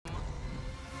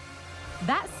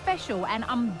That special and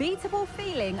unbeatable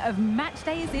feeling of match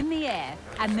day is in the air,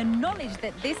 and the knowledge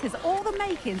that this has all the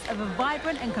makings of a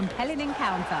vibrant and compelling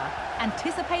encounter.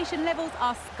 Anticipation levels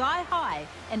are sky high,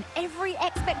 and every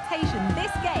expectation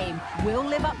this game will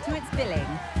live up to its billing.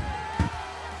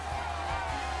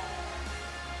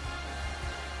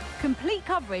 Complete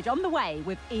coverage on the way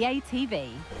with EA TV.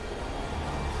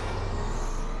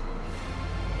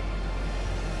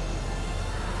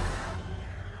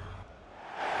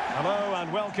 Hello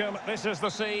and welcome. This is the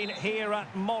scene here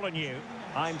at Molineux.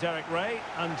 I'm Derek Ray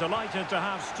and delighted to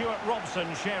have Stuart Robson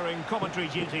sharing commentary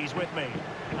duties with me.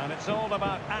 And it's all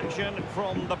about action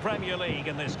from the Premier League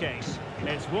in this case.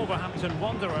 It's Wolverhampton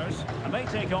Wanderers and they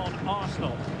take on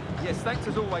Arsenal. Yes, thanks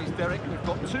as always, Derek. We've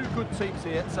got two good teams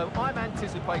here, so I'm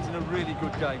anticipating a really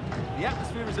good game. The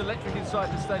atmosphere is electric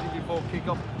inside the stadium before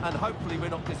kick-off, and hopefully we're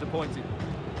not disappointed.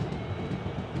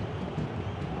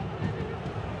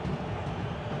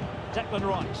 Declan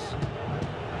Rice.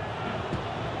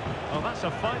 Oh, that's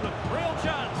a final, real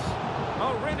chance.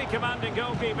 Oh, really commanding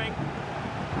goalkeeping.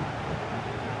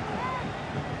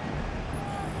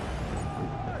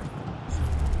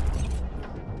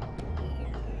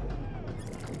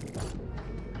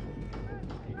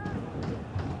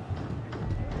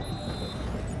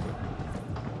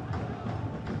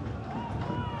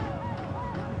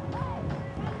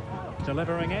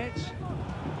 Delivering it.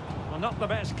 Well, not the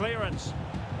best clearance.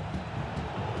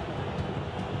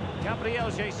 Gabriel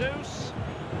Jesus.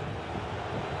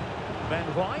 Ben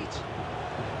White.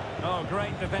 Oh,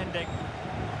 great defending.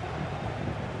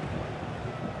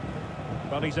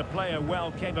 Well, he's a player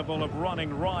well capable of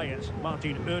running riot,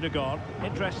 Martin Odegaard.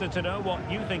 Interested to know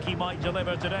what you think he might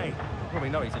deliver today. Well, we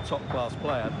know he's a top-class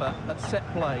player, but at set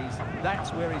plays,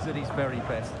 that's where he's at his very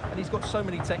best. And he's got so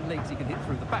many techniques. He can hit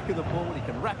through the back of the ball, he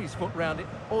can wrap his foot round it,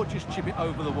 or just chip it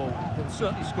over the wall. He'll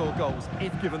certainly score goals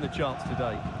if given the chance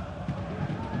today.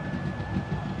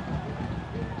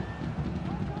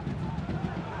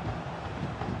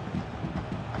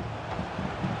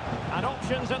 And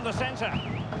options in the centre.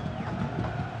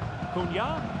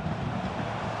 Cunha.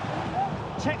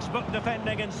 Textbook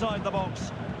defending inside the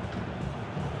box.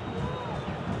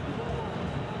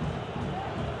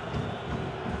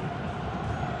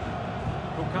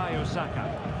 Bukayo Saka.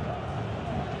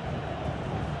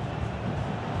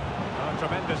 Oh,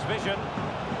 tremendous vision.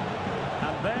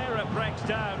 And there it breaks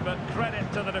down, but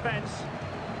credit to the defence.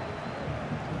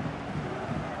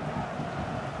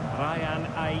 Ryan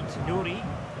Ait-Nouri.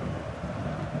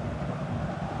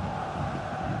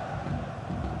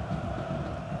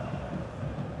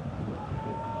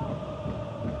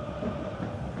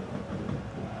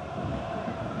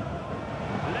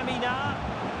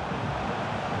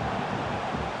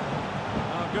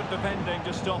 Good defending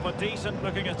to stop a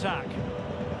decent-looking attack.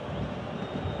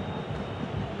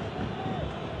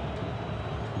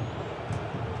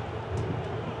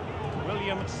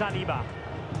 William Saliba.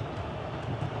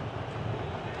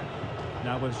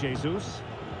 Now with Jesus.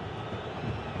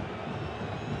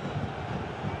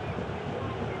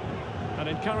 An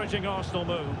encouraging Arsenal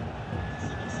move.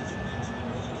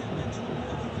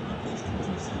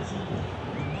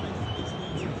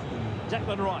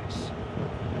 Declan Rice.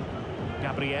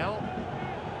 Gabriel.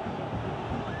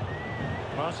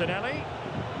 Martinelli.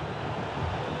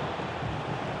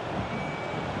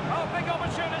 Oh, big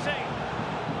opportunity.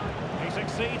 He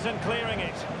succeeds in clearing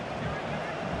it.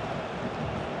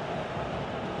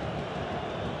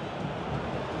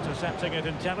 Intercepting it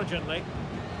intelligently.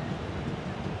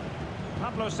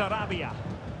 Pablo Sarabia.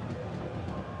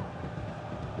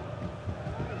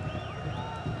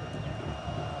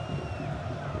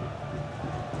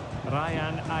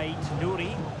 Ryan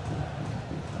Ait-Nouri.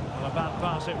 Well, a bad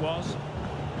pass it was.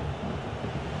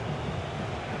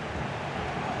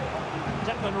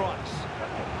 Declan Rice.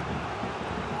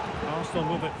 Arsenal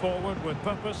move it forward with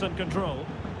purpose and control.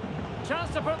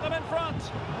 Chance to put them in front.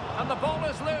 And the ball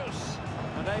is loose.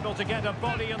 And able to get a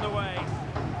body in the way.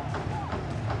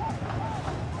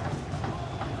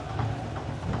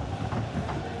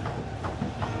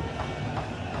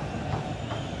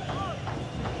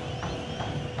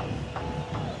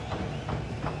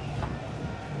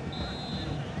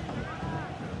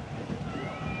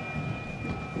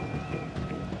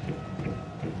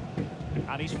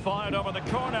 And he's fired over the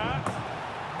corner.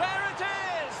 There it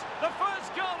is! The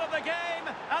first goal of the game,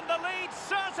 and the lead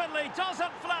certainly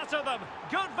doesn't flatter them.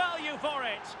 Good value for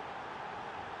it.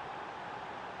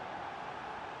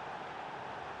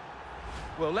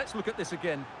 Well, let's look at this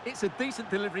again. It's a decent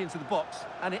delivery into the box,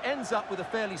 and it ends up with a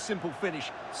fairly simple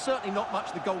finish. Certainly not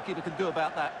much the goalkeeper can do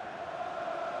about that.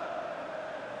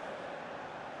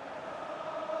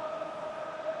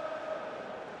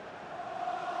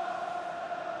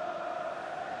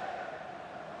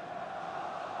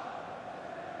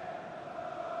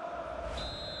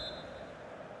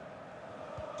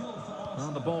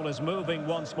 And the ball is moving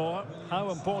once more. How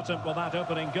important will that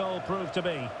opening goal prove to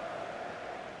be?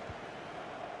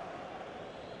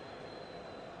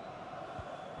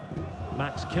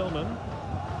 Max Kilman.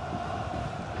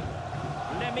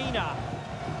 Lemina.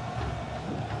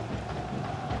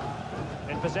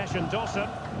 In possession, Dawson.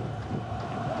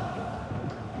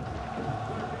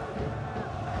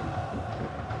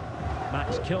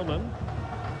 Max Kilman.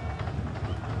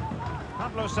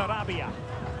 Pablo Sarabia.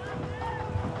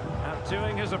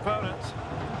 Outdoing his opponent.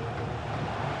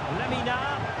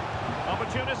 Lemina.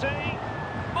 Opportunity.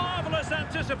 Marvellous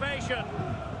anticipation.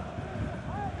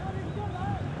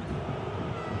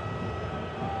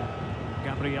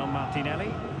 Gabriel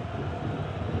Martinelli.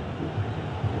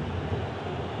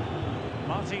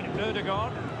 Martin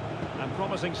Ødegaard. And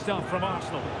promising stuff from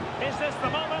Arsenal. Is this the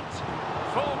moment?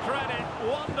 Full credit.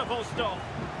 Wonderful stuff.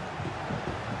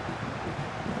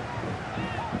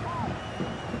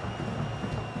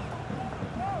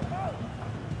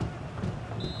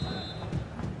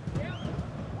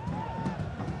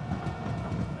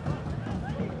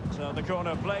 So the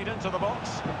corner played into the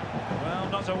box. Well,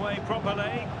 not away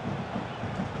properly.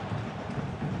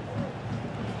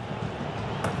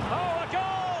 Oh, a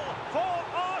goal for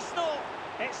Arsenal.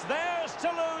 It's theirs to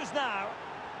lose now.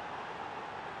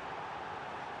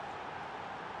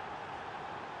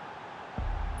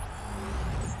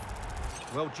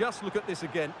 Well, just look at this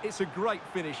again. It's a great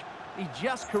finish. He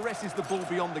just caresses the ball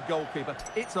beyond the goalkeeper.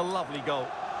 It's a lovely goal.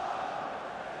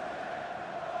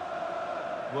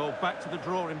 Well, back to the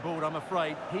drawing board, I'm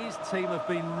afraid. His team have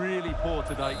been really poor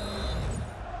today.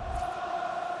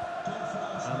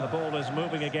 And the ball is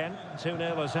moving again.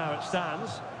 2-0 is how it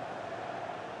stands.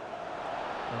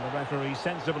 And the referee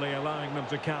sensibly allowing them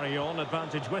to carry on,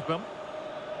 advantage with them.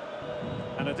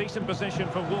 And a decent position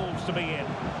for Wolves to be in.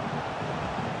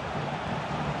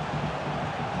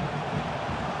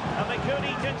 And they could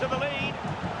eat into the lead.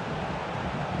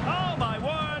 Oh, my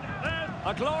word.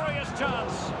 A glorious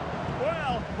chance.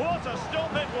 Well, what a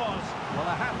stop it was. Well,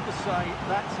 I have to say,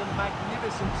 that's a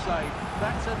magnificent save.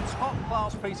 That's a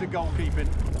top-class piece of goalkeeping.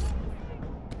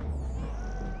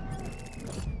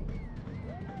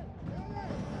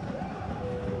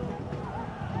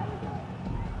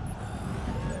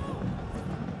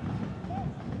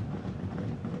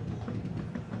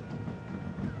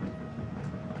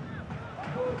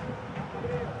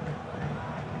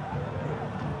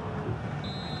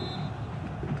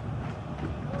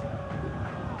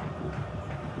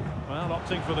 Well,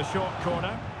 opting for the short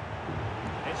corner.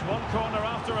 It's one corner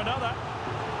after another.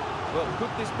 Well, could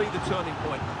this be the turning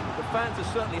point? The fans are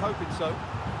certainly hoping so.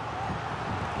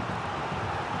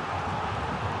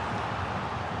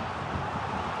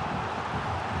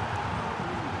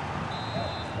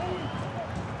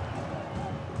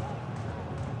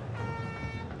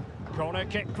 Corner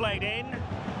kick played in.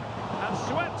 And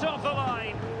swept off the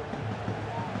line.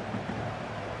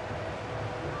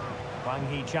 Wang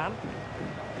Hee-chan.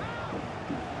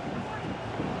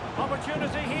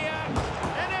 Opportunity here,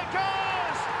 and it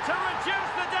goes to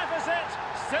reduce the deficit.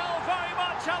 Still very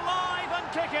much alive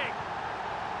and kicking.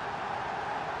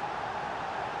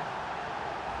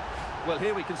 Well,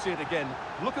 here we can see it again.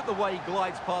 Look at the way he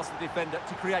glides past the defender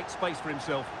to create space for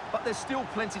himself. But there's still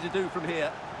plenty to do from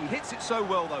here. He hits it so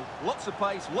well, though. Lots of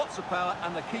pace, lots of power,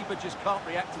 and the keeper just can't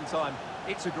react in time.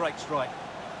 It's a great strike.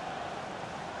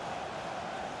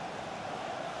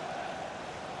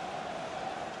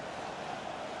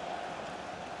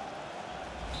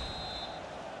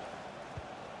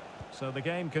 So the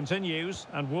game continues,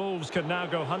 and Wolves can now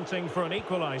go hunting for an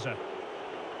equaliser.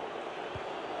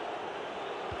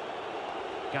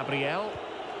 Gabriel.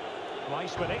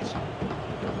 Rice with it.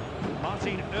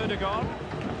 Martin Ødegaard.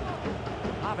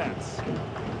 Havertz.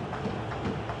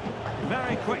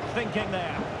 Very quick thinking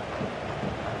there.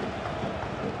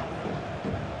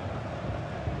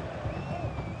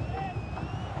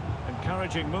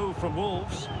 Encouraging move from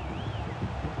Wolves.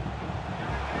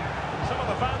 Some of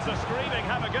the fans are screaming,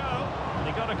 have a go. And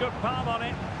he got a good palm on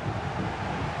it.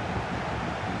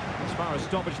 As far as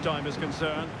stoppage time is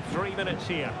concerned, 3 minutes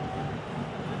here.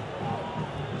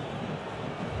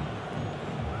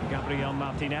 Gabriel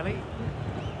Martinelli.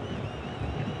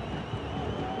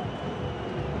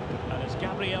 And it's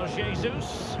Gabriel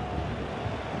Jesus.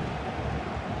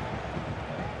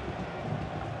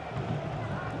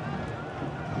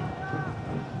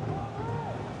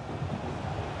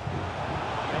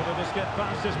 Get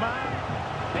past his man.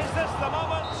 Is this the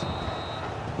moment?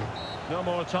 No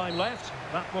more time left.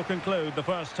 That will conclude the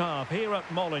first half here at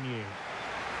Molineux.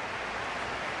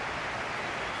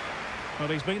 Well,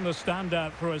 he's been the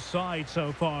standout for his side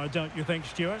so far, don't you think,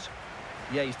 Stuart?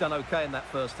 Yeah, he's done okay in that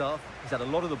first half. He's had a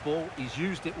lot of the ball, he's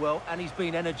used it well, and he's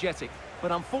been energetic.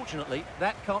 But unfortunately,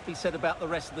 that can't be said about the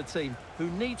rest of the team, who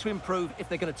need to improve if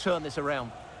they're going to turn this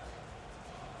around.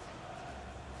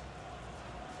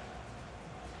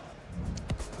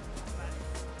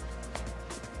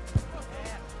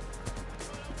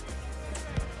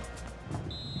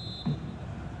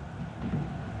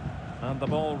 And the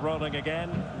ball rolling again.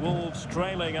 Wolves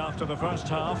trailing after the first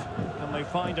half. Can they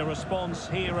find a response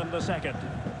here in the second?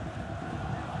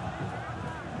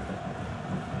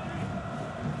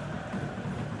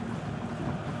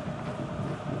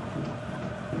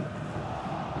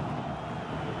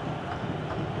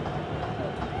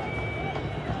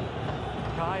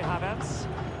 Kai Havertz.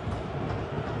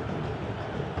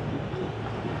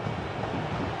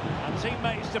 And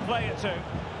teammates to play it to.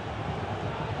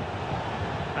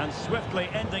 And swiftly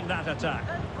ending that attack.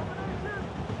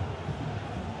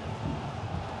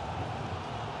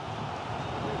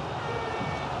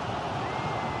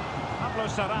 Pablo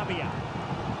Sarabia.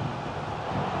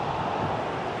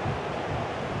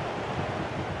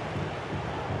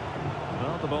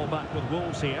 Well, the ball back with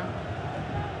Wolves here.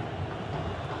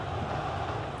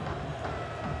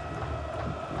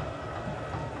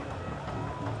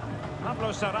 Pablo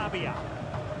Sarabia.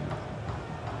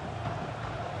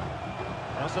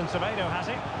 Nelson Semedo has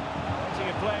it.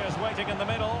 Plenty of players waiting in the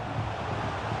middle.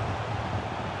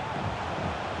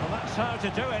 Well, that's how to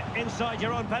do it inside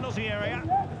your own penalty area.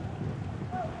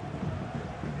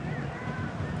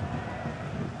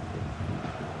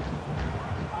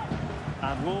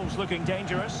 And Wolves looking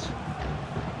dangerous.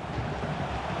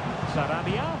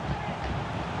 Sarabia.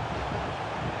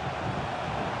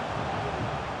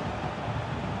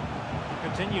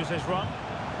 Continues his run.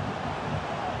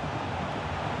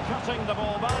 Cutting the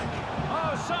ball back.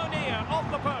 Oh, so near, off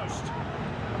the post.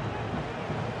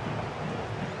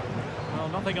 Well,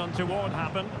 nothing untoward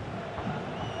happened.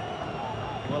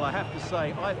 Well, I have to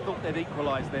say, I thought they'd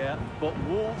equalise there, but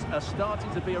Wolves are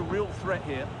starting to be a real threat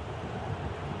here.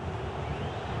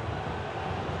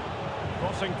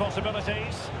 Crossing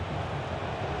possibilities.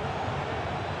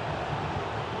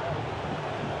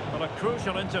 But a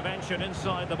crucial intervention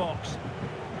inside the box.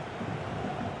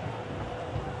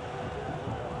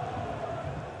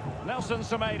 Nelson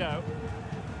Semedo.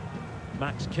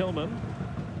 Max Kilman.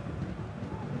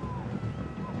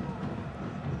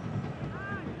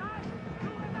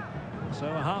 So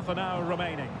a half an hour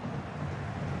remaining.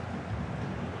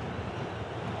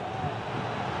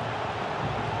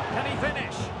 Can he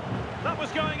finish? That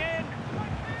was going in.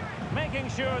 Making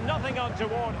sure nothing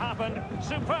untoward happened.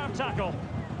 Superb tackle.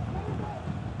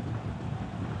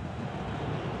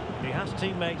 He has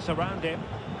teammates around him.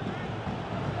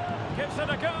 Gives it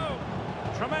a go.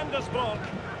 Tremendous block.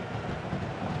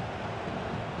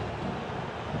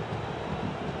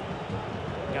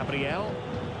 Gabriel.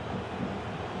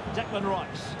 Declan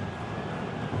Rice.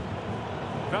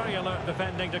 Very alert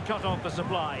defending to cut off the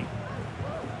supply.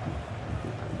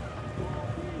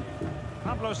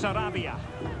 Pablo Sarabia.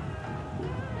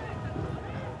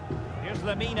 Here's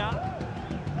Lemina.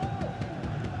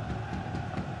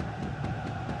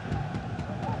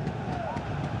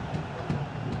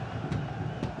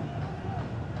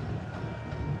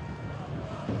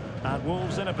 And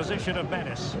Wolves in a position of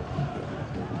menace.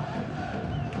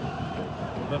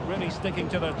 But really sticking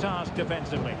to their task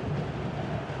defensively.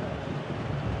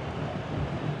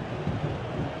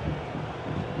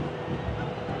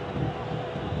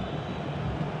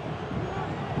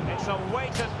 It's a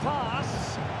weighted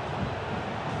pass.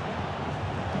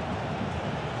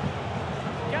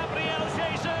 Gabriel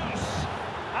Jesus.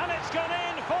 And it's gone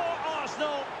in for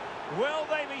Arsenal. Will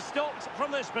they be stopped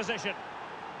from this position?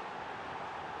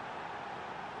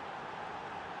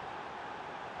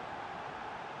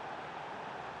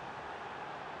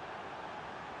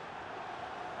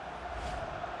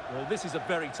 Well, this is a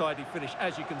very tidy finish,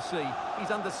 as you can see. He's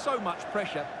under so much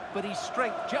pressure, but his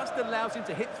strength just allows him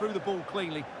to hit through the ball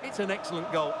cleanly. It's an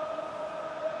excellent goal.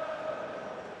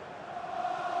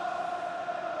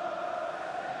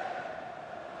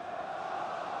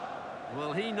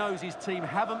 Well, he knows his team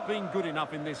haven't been good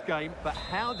enough in this game, but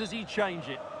how does he change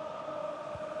it?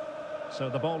 So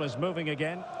the ball is moving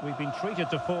again. We've been treated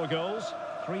to 4 goals.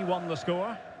 3-1 the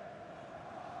score.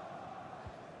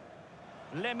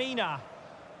 Lemina.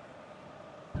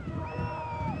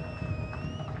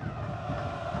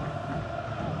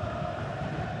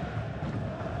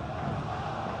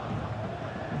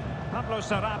 Pablo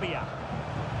Sarabia.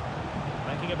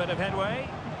 Making a bit of headway.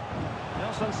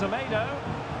 Nelson Semedo.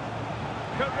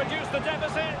 Could reduce the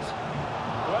deficit.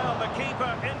 Well, the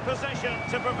keeper in position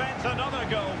to prevent another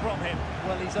goal from him.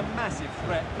 Well, he's a massive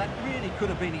threat. That really could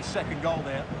have been his second goal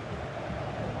there.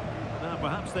 Now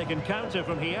perhaps they can counter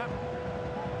from here.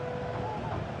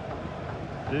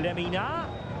 Lemina.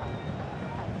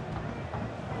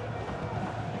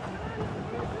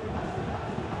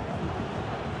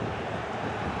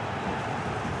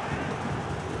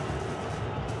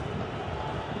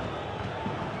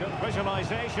 Good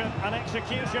visualisation and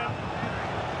execution.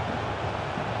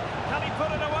 Can he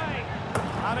put it away?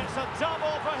 And it's a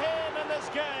double for him in this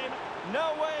game.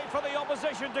 No way for the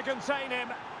opposition to contain him.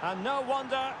 And no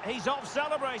wonder he's off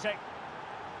celebrating.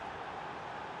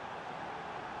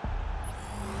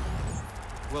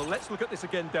 Well, let's look at this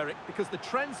again, Derek, because the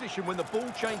transition when the ball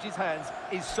changes hands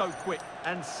is so quick.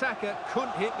 And Saka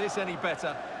couldn't hit this any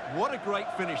better. What a great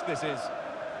finish this is.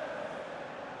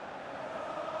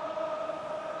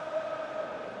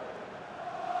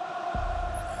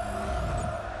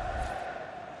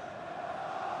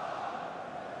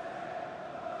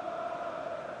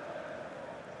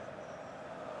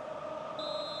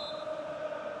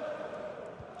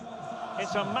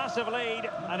 It's a massive lead,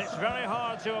 and it's very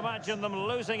hard to imagine them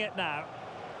losing it now.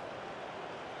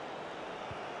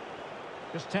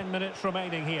 Just 10 minutes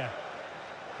remaining here.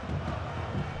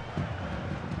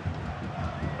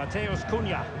 Mateus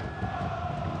Cunha.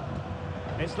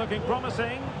 It's looking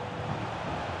promising.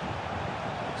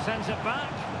 Sends it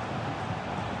back.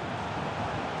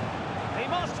 He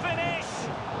must finish.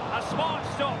 A smart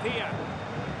stop here.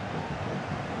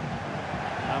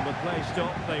 And with play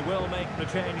stopped, they will make the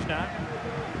change now.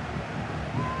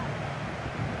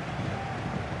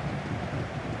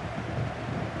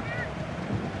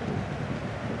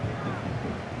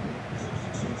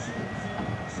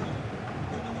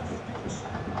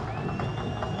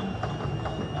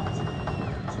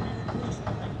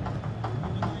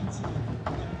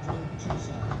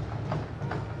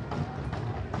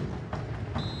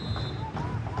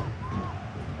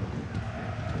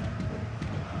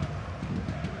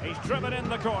 Driven in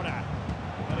the corner,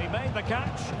 but he made the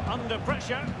catch under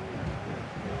pressure.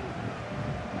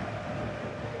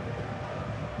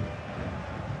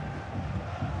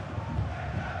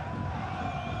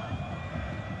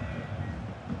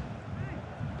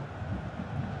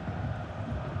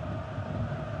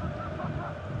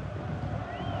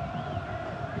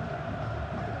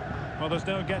 Well, there's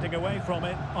no getting away from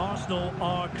it. Arsenal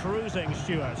are cruising,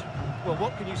 Stuart. Well,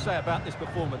 what can you say about this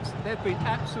performance? They've been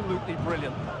absolutely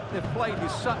brilliant. They've played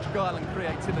with such guile and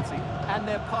creativity, and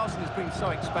their passing has been so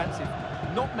expansive.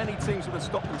 Not many teams would have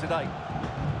stopped them today.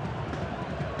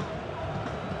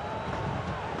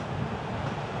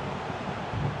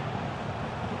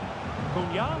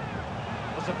 Cunha.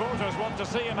 The supporters want to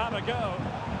see him have a go.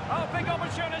 Oh, big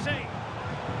opportunity.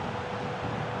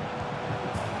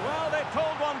 Well, they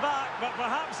pulled one back, but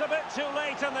perhaps a bit too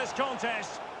late in this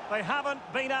contest. They haven't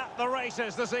been at the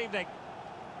races this evening.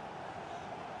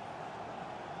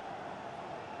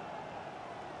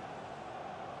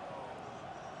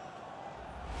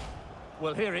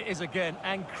 Well, here it is again,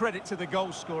 and credit to the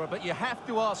goal scorer, but you have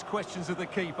to ask questions of the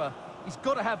keeper. He's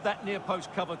got to have that near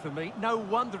post covered for me. No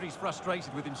wonder he's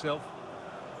frustrated with himself.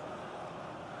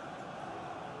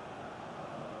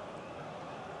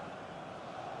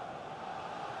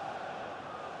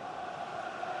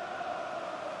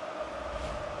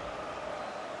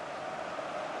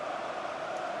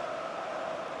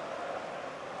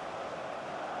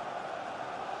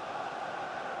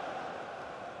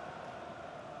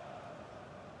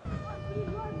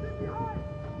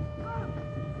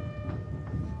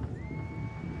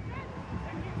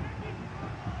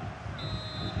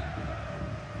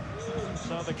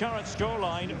 So the current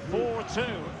scoreline, 4-2.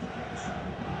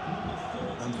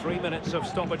 And 3 minutes of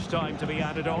stoppage time to be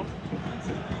added on.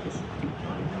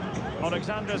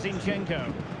 Alexander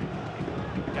Zinchenko.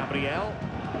 Gabriel.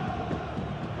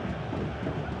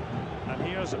 And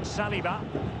here's Saliba.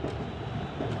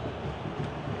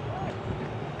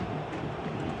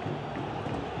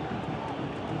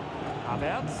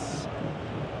 Havertz.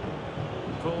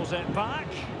 Pulls it back.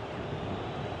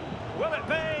 Will it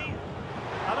be?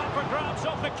 And up for grabs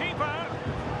off the keeper.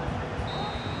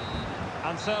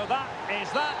 And so that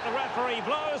is that. The referee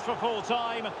blows for full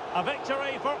time. A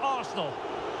victory for Arsenal.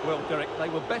 Well, Derek, they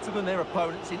were better than their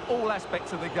opponents in all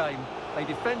aspects of the game. They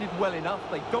defended well enough,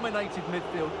 they dominated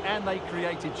midfield, and they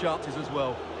created chances as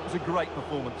well. It was a great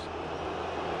performance.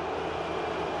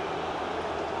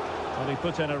 Well, he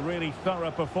put in a really thorough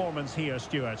performance here,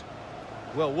 Stuart.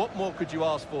 Well, what more could you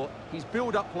ask for? His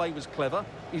build-up play was clever,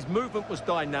 his movement was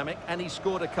dynamic, and he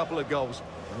scored a couple of goals.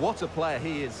 What a player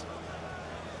he is.